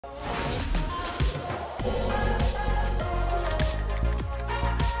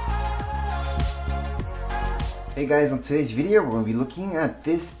Hey guys, on today's video we're going to be looking at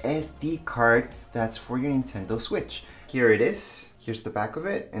this SD card that's for your Nintendo Switch. Here it is, here's the back of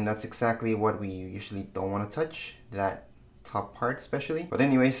it, and that's exactly what we usually don't want to touch, that top part especially. But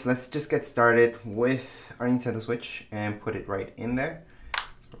anyways, let's just get started with our Nintendo Switch and put it right in there. So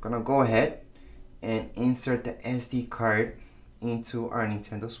we're going to go ahead and insert the SD card into our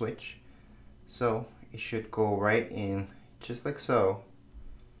Nintendo Switch. So it should go right in just like so.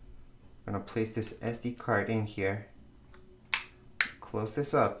 I'm gonna place this SD card in here, close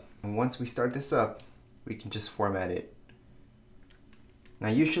this up, and once we start this up, we can just format it. Now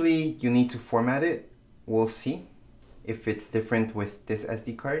usually you need to format it. We'll see if it's different with this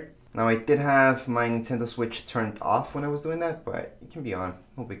SD card. Now I did have my Nintendo Switch turned off when I was doing that, but it can be on,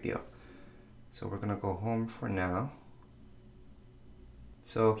 no big deal. So we're gonna go home for now.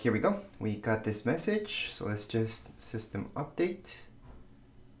 So here we go, we got this message. So let's just system update.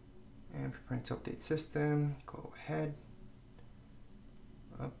 And prepare to update system, go ahead.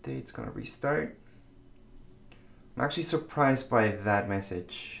 Update's gonna restart. I'm actually surprised by that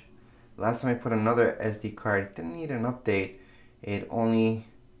message. Last time I put another SD card, it didn't need an update. I only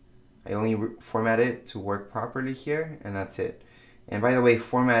formatted it to work properly here, and that's it. And by the way,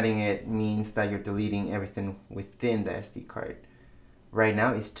 formatting it means that you're deleting everything within the SD card. Right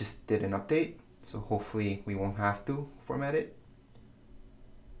now, it just did an update, so hopefully we won't have to format it.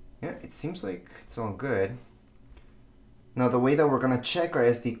 Yeah, it seems like it's all good. Now the way that we're gonna check our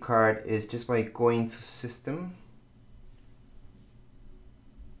SD card is just by going to System.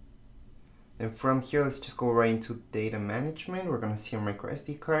 And from here, let's just go right into Data Management. We're gonna see our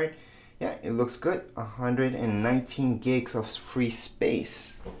microSD card. Yeah, it looks good. 119 gigs of free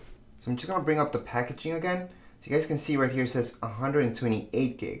space. So I'm just gonna bring up the packaging again. So you guys can see right here it says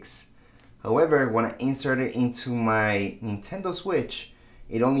 128 gigs. However, when I insert it into my Nintendo Switch,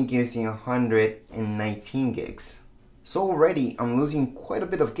 it only gives me 119 gigs. So already I'm losing quite a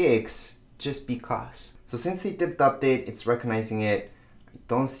bit of gigs just because. So since they did the update, it's recognizing it. I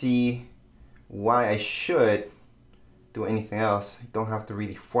don't see why I should do anything else. I don't have to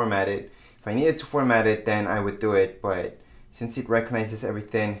really format it. If I needed to format it, then I would do it. But since it recognizes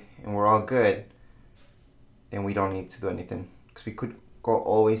everything and we're all good, then we don't need to do anything. Because we could go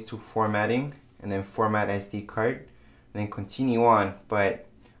always to formatting and then format SD card. Then continue on, but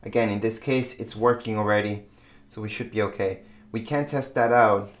again in this case it's working already, so we should be okay. We can test that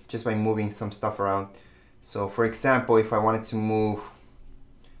out just by moving some stuff around. So for example, if I wanted to move,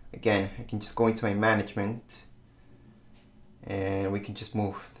 again I can just go into my management and we can just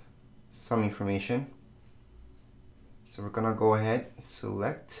move some information. So we're gonna go ahead,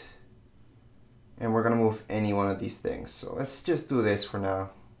 select, and we're gonna move any one of these things. So let's just do this for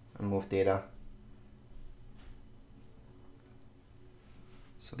now and move data.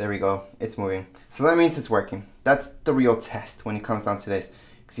 So there we go, it's moving. So that means it's working. That's the real test when it comes down to this,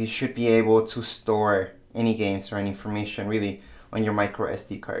 because you should be able to store any games or any information really on your micro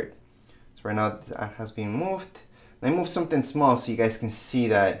SD card. So right now that has been moved. I moved something small so you guys can see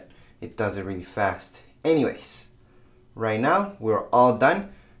that it does it really fast. Anyways, right now we're all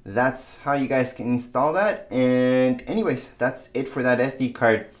done. That's how you guys can install that. And anyways, that's it for that SD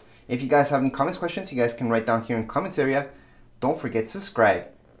card. If you guys have any comments, questions, you guys can write down here in the comments area. Don't forget to subscribe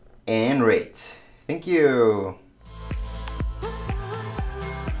and rate. Thank you.